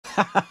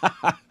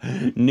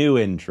New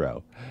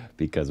intro.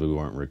 Because we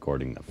weren't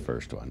recording the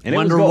first one. And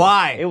Wonder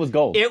why. It was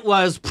gold. It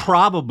was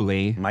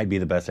probably... Might be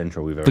the best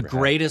intro we've ever had. The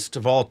greatest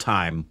of all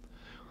time.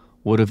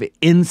 Would have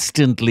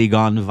instantly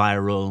gone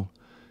viral.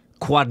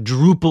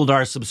 Quadrupled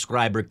our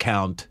subscriber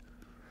count.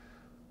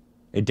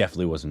 It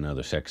definitely was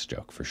another sex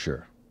joke, for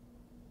sure.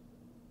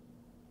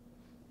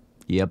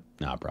 Yep.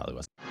 No, it probably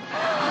wasn't.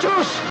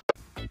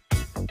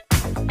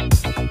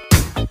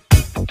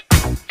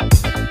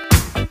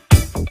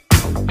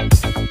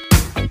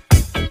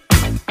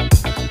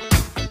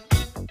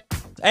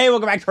 Hey,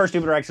 welcome back to Our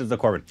Stupid Directions, the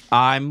Corbin.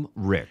 I'm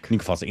Rick. You can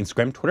follow us on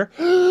Instagram, Twitter,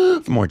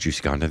 for more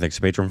juicy content. Thanks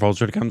to Patreon, follow,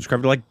 to comment, subscribe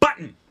to the like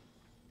button.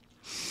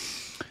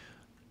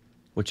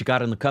 What you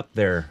got in the cup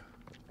there?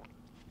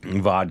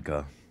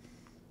 Vodka.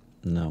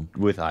 No.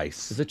 With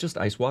ice. Is it just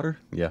ice water?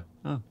 Yeah.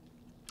 Oh,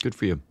 good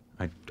for you.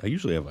 I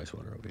usually have ice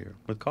water over here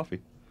with coffee.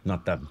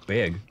 Not that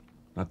big.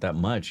 Not that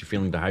much. You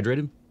feeling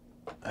dehydrated?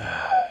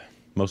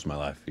 Most of my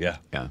life, yeah.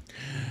 Yeah.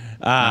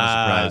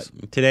 Not a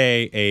surprise.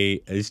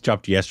 Today, this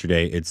dropped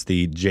yesterday. It's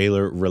the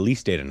JAILER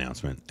release date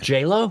announcement.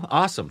 J-Lo?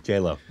 Awesome.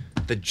 J-Lo.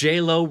 The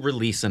J-Lo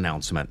release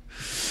announcement.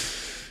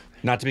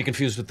 Not to be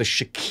confused with the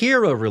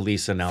Shakira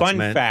release announcement.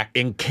 Fun fact.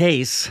 In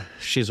case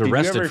she's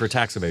arrested for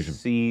tax evasion.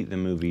 See the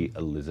movie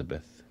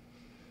Elizabeth?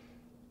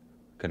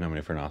 Got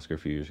nominated for an Oscar a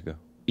few years ago.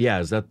 Yeah,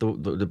 is that the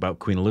about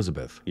Queen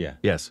Elizabeth? Yeah.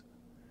 Yes.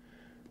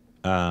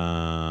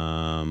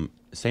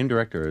 Same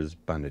director as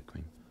Bandit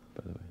Queen,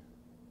 by the way.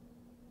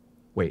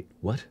 Wait,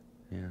 what?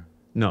 Yeah.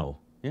 No.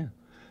 Yeah.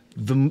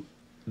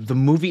 The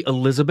movie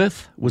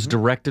Elizabeth was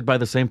directed by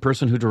the same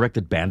person who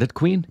directed Bandit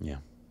Queen? Yeah.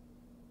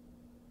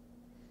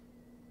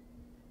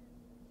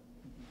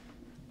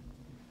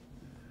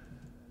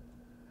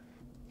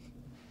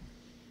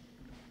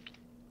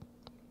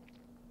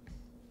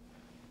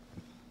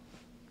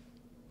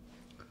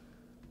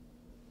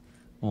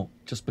 Well,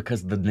 just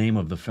because the name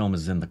of the film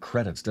is in the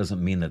credits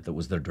doesn't mean that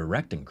was their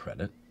directing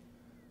credit.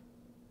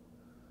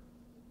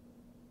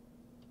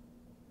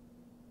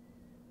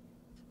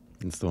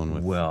 It's the one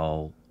with...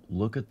 Well,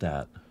 look at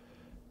that.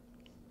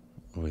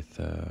 With,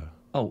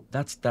 Oh,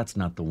 that's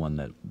not the one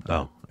that...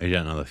 Oh,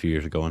 yeah, no, a few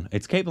years ago one.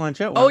 It's Cate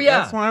Blanchett. Oh, yeah.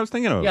 That's the one I was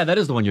thinking of. Yeah, that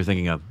is the one you're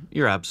thinking of.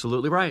 You're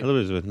absolutely right.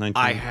 Elizabeth, 19...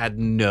 I had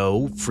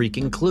no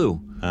freaking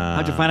clue.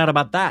 How'd you find out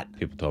about that?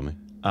 People told me.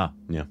 Oh.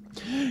 Yeah.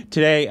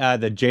 Today,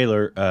 the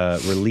JAILER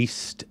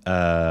released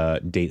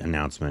date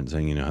announcement,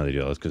 saying you know how they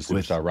do this, because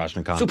Superstar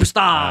Rajinikanth.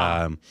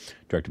 Superstar!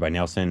 Directed by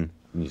Nelson,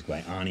 music by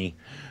Ani.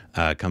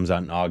 Comes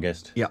out in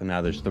August. Yeah. So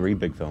now there's 3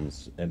 big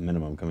films at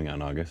minimum coming out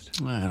in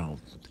August.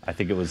 I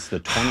think it was the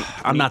 20...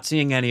 I'm not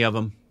seeing any of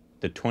them.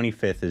 The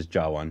 25th is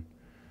Jawan.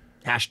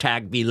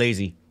 Hashtag be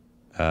lazy.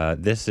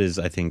 This is,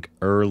 I think,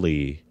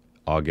 early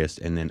August,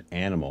 and then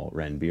Animal,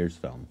 Ranbir's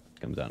film,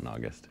 comes out in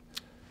August.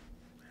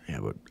 Yeah,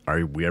 but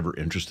are we ever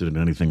interested in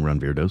anything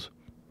Ranbir does?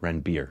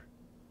 Ranbir.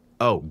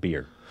 Oh.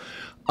 Beer.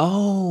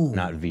 Oh.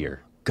 Not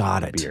veer.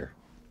 Got it. Beer.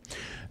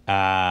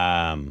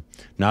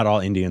 Not all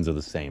Indians are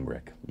the same,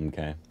 Rick.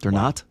 Okay. They're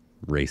not?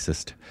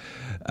 Racist.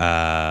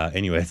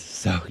 Anyways,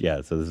 so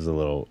this is a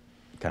little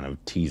kind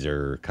of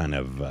teaser, kind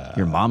of...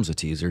 Your mom's a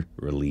teaser.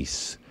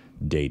 Release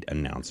date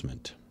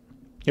announcement.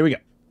 Here we go.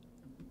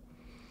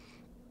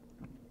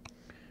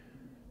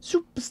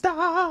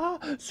 Superstar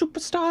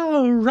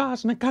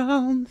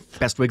Rajinikanth.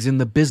 Best wigs in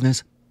the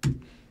business.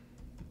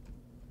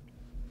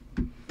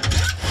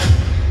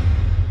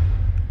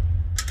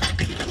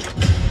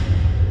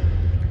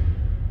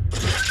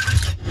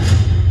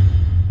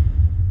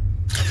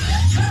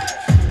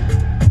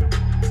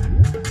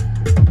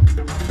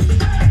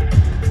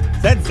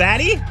 Is that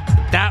Zaddy?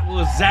 That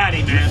was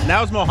Zaddy, man.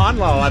 That was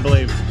Mohanlal, I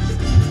believe.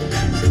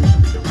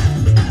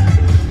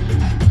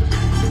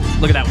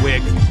 Look at that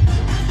wig.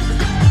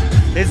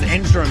 His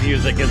intro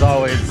music is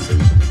always...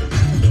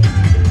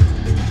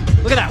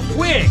 Look at that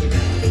wig.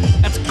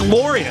 That's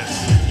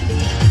glorious.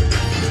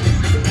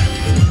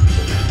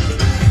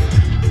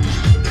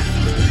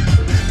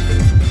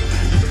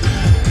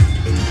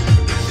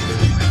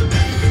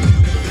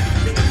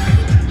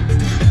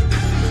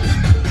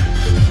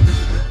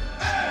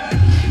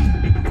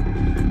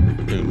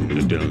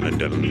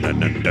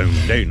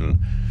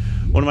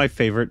 One of my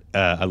favorite.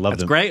 I love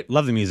That's great.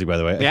 Love the music, by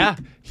the way. Yeah.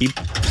 He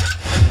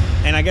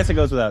and I guess it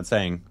goes without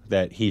saying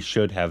that he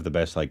should have the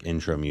best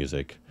intro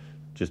music,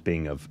 just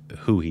being of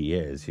who he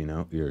is. You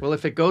know. Well,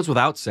 if it goes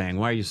without saying,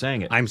 why are you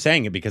saying it? I'm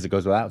saying it because it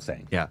goes without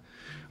saying. Yeah.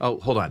 Oh,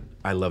 hold on.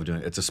 I love doing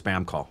it. It's a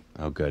spam call.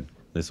 Oh, good.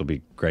 This will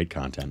be great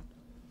content.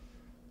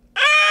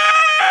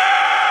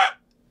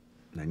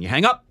 Then you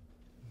hang up.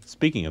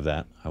 Speaking of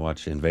that, I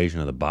watched Invasion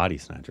of the Body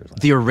Snatchers.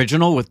 The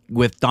original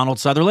with Donald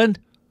Sutherland?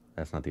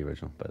 That's not the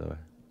original, by the way.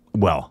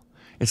 Well,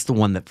 it's the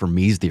one that for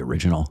me is the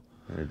original.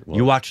 Well,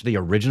 you watched the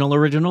original?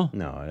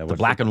 No. The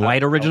black and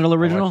white original? I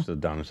watched the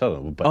Donald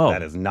Sutherland, but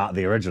that is not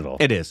the original.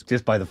 It is.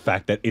 Just by the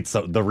fact that it's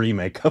the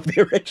remake of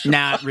the original.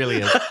 Nah, it really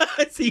is.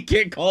 So you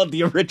can't call it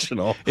the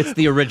original. It's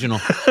the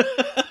original.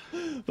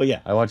 But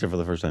yeah, I watched it for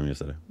the first time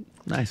yesterday.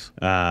 Nice.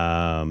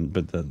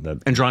 But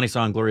and Johnny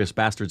saw Inglourious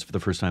Bastards for the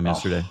first time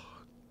yesterday.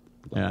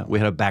 Yeah, we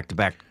had a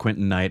back-to-back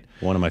Quentin night.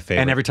 One of my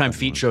favorite. And every time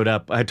Feet showed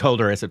up, I told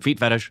her, I said, "Feet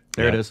fetish."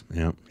 There it is.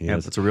 Yeah,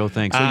 that's a real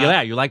thing. So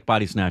yeah, you like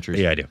body snatchers.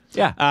 Yeah, I do.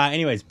 Yeah.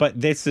 Anyways, but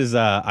this is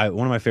one of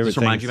my favorite Does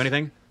this remind you of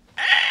anything?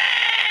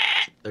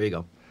 There you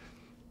go.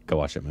 Go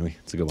watch that movie.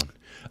 It's a good one.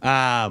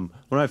 One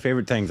of my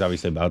favorite things,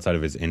 obviously, outside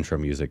of his intro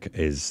music,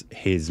 is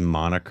his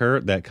moniker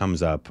that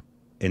comes up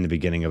in the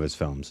beginning of his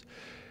films.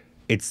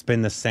 It's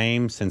been the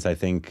same since I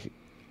think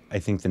the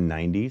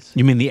 90s.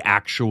 You mean the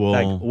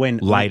actual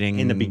lighting?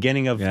 In the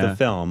beginning of the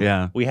film,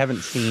 we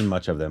haven't seen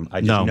much of them.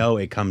 I just know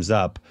it comes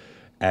up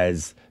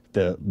as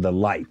the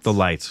lights. The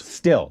lights.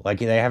 Still, like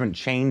they haven't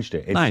changed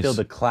it. It's still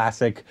the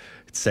classic.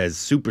 It says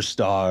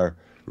Superstar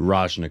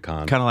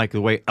Rajinikanth. Kind of like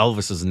the way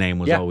Elvis's name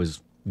was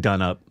always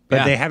done up.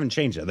 But they haven't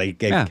changed it. They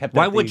kept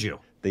Why would you?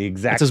 The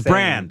exact it's his same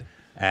brand.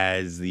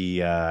 As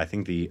the, I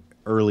think the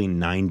early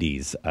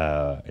 90s.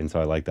 And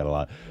so I like that a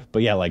lot.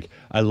 But yeah, like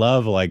I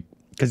love like,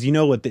 because you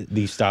know what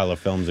these style of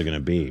films are going to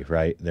be,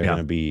 right? They're going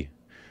to be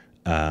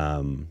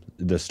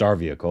the star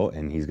vehicle,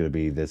 and he's going to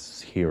be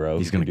this hero.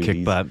 He's going to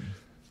kick butt.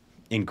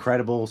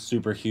 Incredible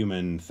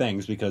superhuman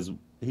things because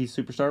he's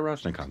Superstar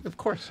Rajinikanth. Of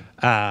course.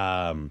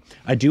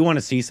 I do want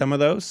to see some of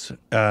those,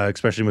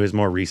 especially with his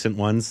more recent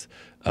ones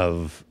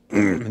of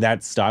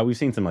that style. We've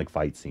seen some like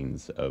fight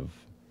scenes of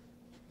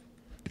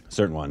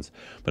certain ones,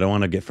 but I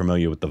want to get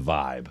familiar with the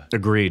vibe.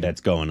 Agreed.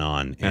 That's going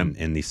on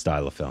in these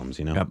style of films,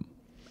 you know? Yep.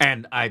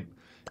 And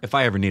if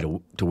I ever need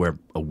to wear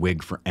a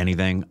wig for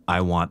anything,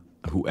 I want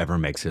whoever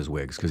makes his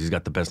wigs because he's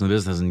got the best in the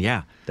business. And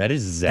yeah, that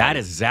is Zaddy. That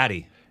is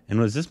Zaddy. And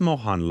was this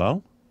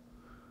Mohanlal?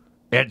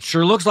 It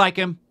sure looks like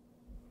him.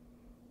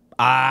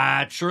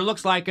 It sure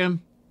looks like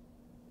him.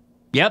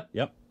 Yep.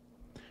 Yep.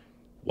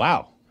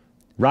 Wow.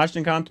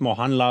 Rajinikanth,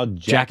 Mohanlal,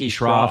 Jackie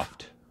Shroff.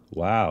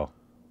 Wow.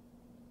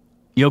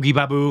 Yogi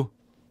Babu.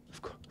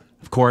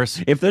 Of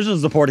course. If there's a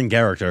supporting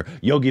character,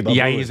 Yogi Babu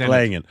is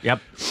playing it. Yep.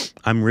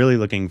 I'm really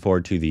looking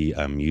forward to the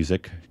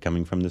music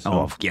coming from this film.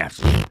 Oh, yes.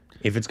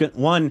 If it's good,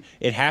 one,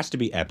 it has to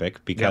be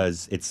epic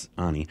because it's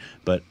Ani,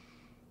 but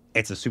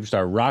it's a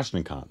Superstar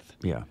Rajinikanth.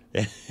 Yeah.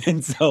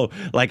 And so,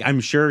 like, I'm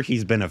sure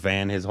he's been a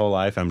fan his whole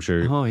life. I'm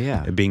sure. Oh,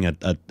 yeah. Being a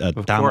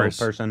Tamil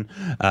person,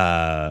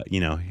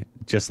 you know,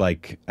 just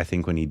like I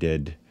think when he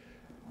did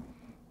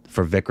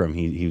for Vikram,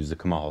 he was a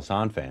Kamal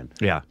Hassan fan.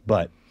 Yeah.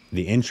 But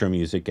the intro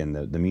music and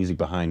the music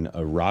behind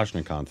a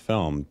Rajinikanth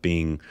film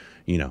being,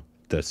 you know,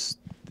 that's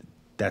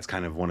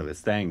kind of one of his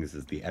things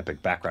is the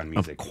epic background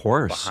music. Of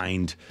course.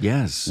 Behind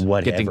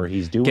whatever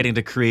he's doing. Getting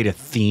to create a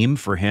theme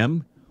for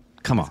him.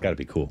 Come on. It's got to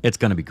be cool. It's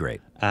going to be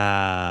great.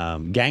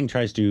 Gang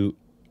tries to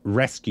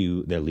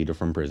rescue their leader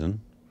from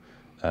prison,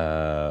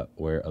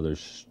 where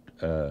others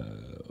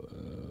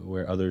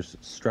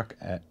struck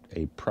at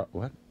a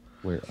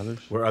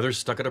Where others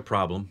stuck at a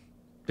problem.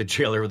 The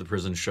jailer of the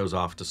prison shows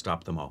off to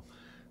stop them all.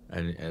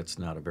 And it's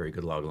not a very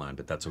good log line,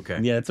 but that's okay.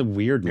 Yeah, it's a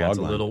weird log line. It's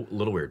a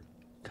little weird.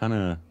 Kind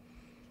of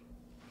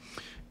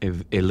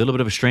a little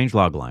bit of a strange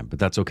log line, but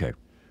that's okay.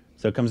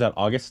 So it comes out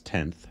August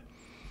 10th.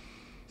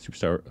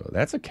 Superstar. Oh,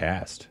 that's a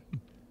cast.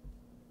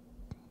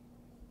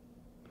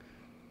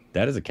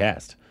 That is a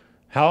cast.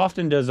 How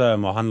often does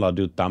Mohanlal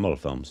do Tamil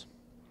films?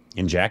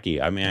 And Jackie,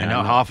 I mean, I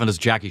know. How often does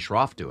Jackie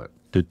Shroff do it?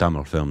 Do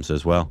Tamil films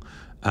as well.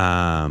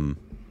 Now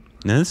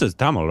this is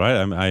Tamil, right?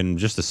 I'm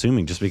just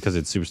assuming just because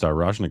it's Superstar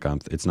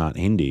Rajinikanth, it's not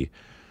Hindi.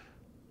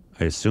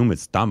 I assume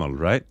it's Tamil,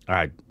 right?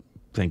 I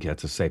think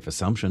that's a safe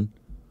assumption.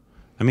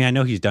 I mean, I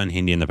know he's done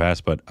Hindi in the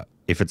past, but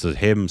if it's a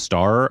him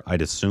star,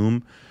 I'd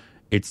assume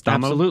it's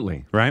Tamil.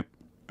 Absolutely. Right?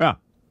 Yeah.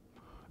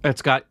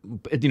 It's got,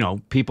 you know,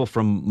 people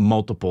from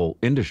multiple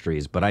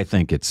industries, but I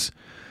think it's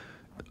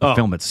the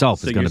film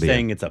itself is going to be. So you're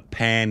saying it's a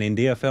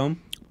pan-India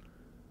film?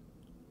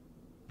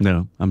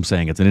 No, I'm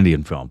saying it's an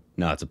Indian film.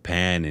 No, it's a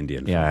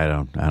pan-Indian film. Yeah, I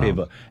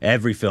don't.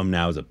 Every film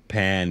now is a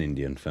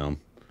pan-Indian film.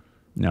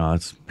 No,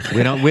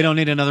 we don't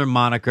need another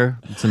moniker.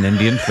 It's an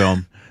Indian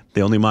film.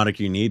 The only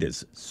moniker you need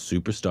is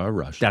Superstar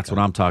Rush. That's what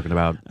I'm talking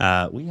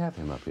about. We have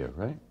him up here,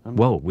 right?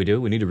 Whoa, we do?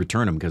 We need to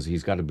return him because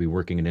he's got to be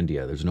working in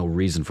India. There's no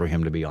reason for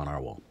him to be on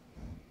our wall.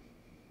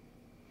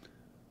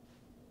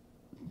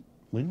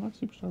 We don't have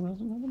Superstar Rush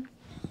on them?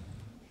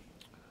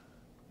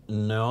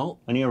 No.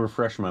 I need to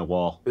refresh my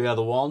wall. Yeah,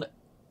 the wall.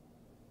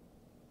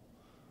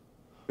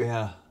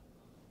 Yeah.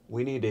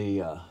 We need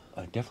a...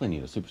 I definitely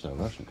need a Superstar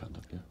Rajinikanth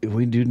up here.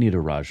 We do need a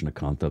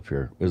Rajinikanth up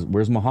here.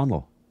 Where's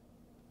Mohanlal?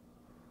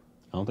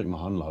 I don't think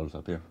Mohanlal is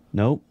up here.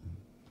 Nope.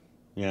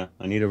 Yeah,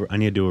 I need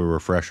to do a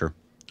refresher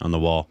on the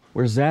wall.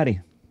 Where's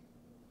Zaddy?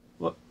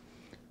 What?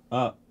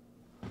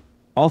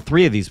 All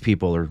three of these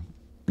people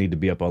need to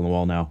be up on the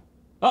wall now.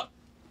 Oh,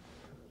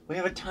 we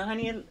have a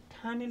tiny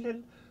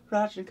little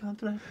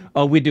Rajinikanth right here.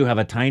 Oh, we do have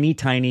a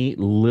tiny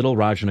little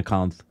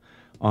Rajinikanth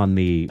on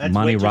the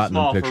Mani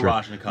Ratnam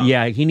picture.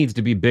 Yeah, he needs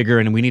to be bigger,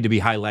 and we need to be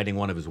highlighting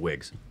one of his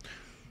wigs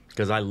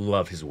because I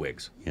love his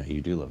wigs. Yeah, you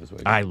do love his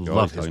wigs. I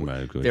love his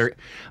wigs.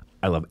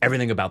 I love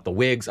everything about the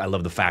wigs. I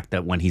love the fact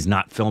that when he's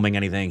not filming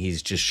anything,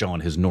 he's just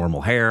showing his normal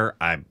hair.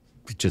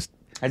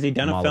 Has he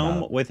done a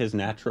film with his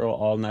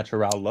all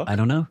natural look? I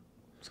don't know.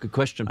 It's a good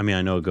question. I mean,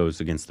 I know it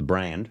goes against the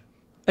brand.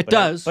 It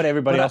does. But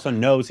everybody also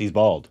knows he's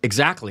bald.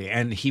 Exactly.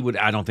 And he would,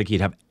 I don't think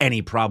he'd have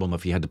any problem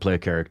if he had to play a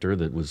character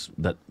that was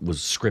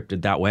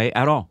scripted that way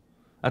at all.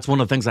 That's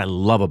one of the things I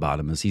love about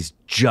him is he's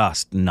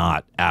just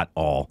not at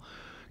all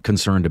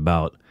concerned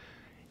about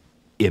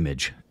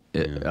image,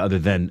 other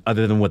than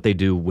what they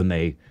do when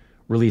they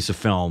release a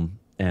film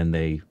and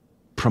they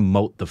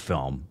promote the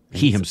film.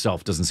 He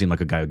himself doesn't seem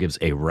like a guy who gives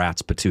a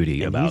rat's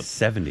patootie about. He's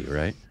 70,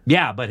 right?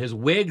 Yeah, but his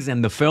wigs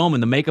and the film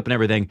and the makeup and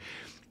everything,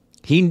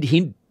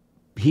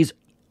 he's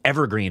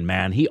evergreen,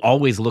 man. He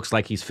always looks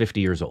like he's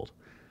 50 years old.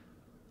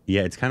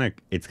 Yeah, it's kind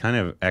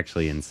of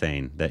actually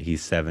insane that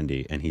he's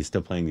 70 and he's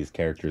still playing these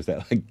characters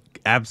that like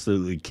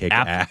absolutely kick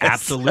ass.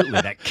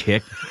 Absolutely, that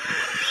kick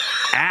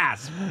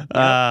ass.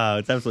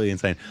 It's absolutely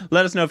insane.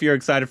 Let us know if you're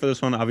excited for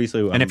this one.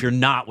 Obviously, and if you're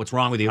not, what's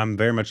wrong with you? I'm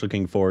very much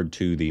looking forward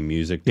to the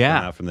music to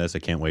come out from this. I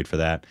can't wait for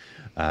that.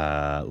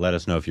 Let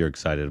us know if you're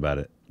excited about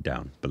it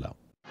down below.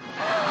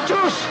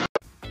 Juice!